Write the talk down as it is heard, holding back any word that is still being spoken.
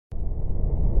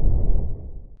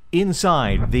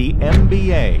Inside the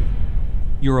MBA,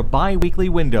 your bi-weekly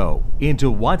window into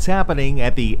what's happening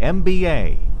at the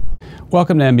MBA.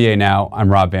 Welcome to MBA Now. I'm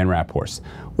Rob Van Raphorst.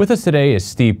 With us today is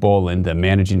Steve Boland, the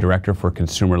Managing Director for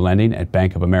Consumer Lending at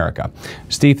Bank of America.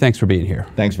 Steve, thanks for being here.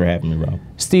 Thanks for having me, Rob.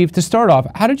 Steve, to start off,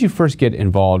 how did you first get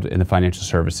involved in the financial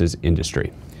services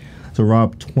industry? So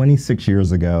Rob, 26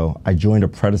 years ago, I joined a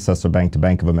predecessor bank to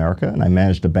Bank of America, and I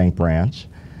managed a bank branch.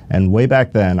 And way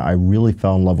back then, I really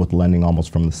fell in love with lending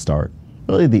almost from the start.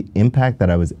 Really the impact that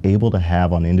I was able to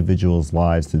have on individuals'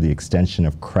 lives through the extension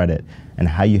of credit and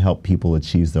how you help people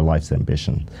achieve their life's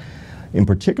ambition. In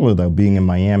particular, though, being in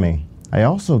Miami, I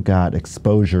also got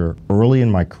exposure early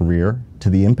in my career to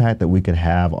the impact that we could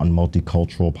have on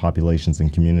multicultural populations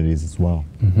and communities as well.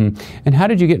 And how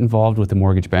did you get involved with the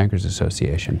Mortgage Bankers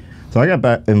Association? So I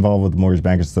got involved with the Mortgage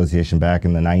Bankers Association back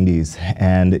in the 90s.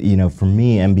 And, you know, for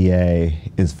me,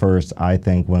 MBA is first, I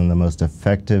think, one of the most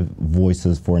effective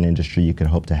voices for an industry you could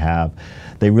hope to have.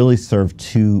 They really serve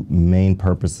two main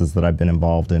purposes that I've been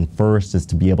involved in. First is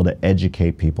to be able to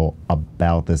educate people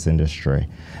about this industry.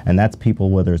 And that's people,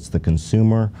 whether it's the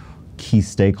consumer, key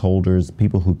stakeholders,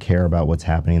 people who care about what's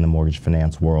happening in the mortgage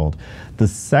finance world. The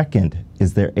second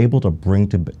is they're able to bring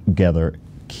together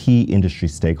key industry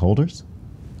stakeholders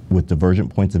with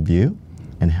divergent points of view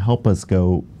and help us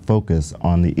go focus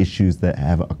on the issues that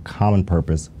have a common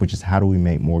purpose, which is how do we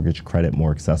make mortgage credit more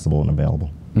accessible and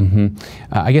available.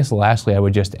 I guess lastly, I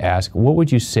would just ask, what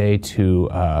would you say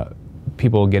to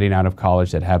people getting out of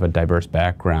college that have a diverse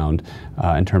background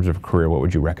in terms of a career? What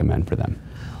would you recommend for them?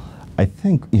 I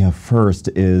think, first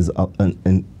is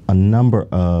a number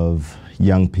of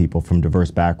young people from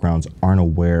diverse backgrounds aren't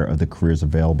aware of the careers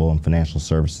available in financial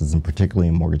services and particularly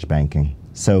in mortgage banking.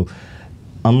 So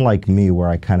unlike me, where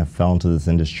I kind of fell into this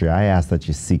industry, I ask that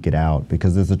you seek it out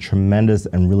because there's a tremendous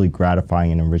and really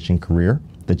gratifying and enriching career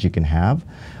that you can have.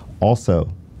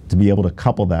 Also, to be able to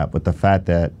couple that with the fact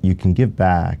that you can give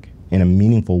back in a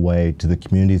meaningful way to the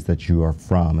communities that you are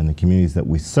from and the communities that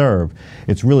we serve,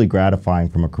 it's really gratifying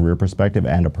from a career perspective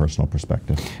and a personal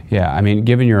perspective. Yeah, I mean,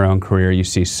 given your own career, you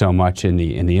see so much in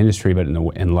the industry, but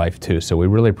in life too. So we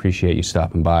really appreciate you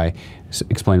stopping by,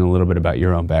 explaining a little bit about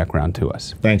your own background to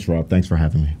us. Thanks, Rob. Thanks for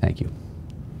having me. Thank you.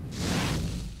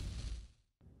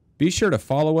 Be sure to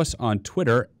follow us on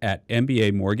Twitter at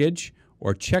MBA Mortgage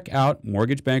or check out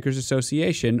Mortgage Bankers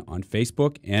Association on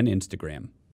Facebook and Instagram.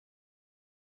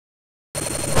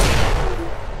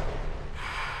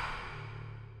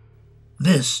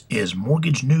 This is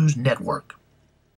Mortgage News Network.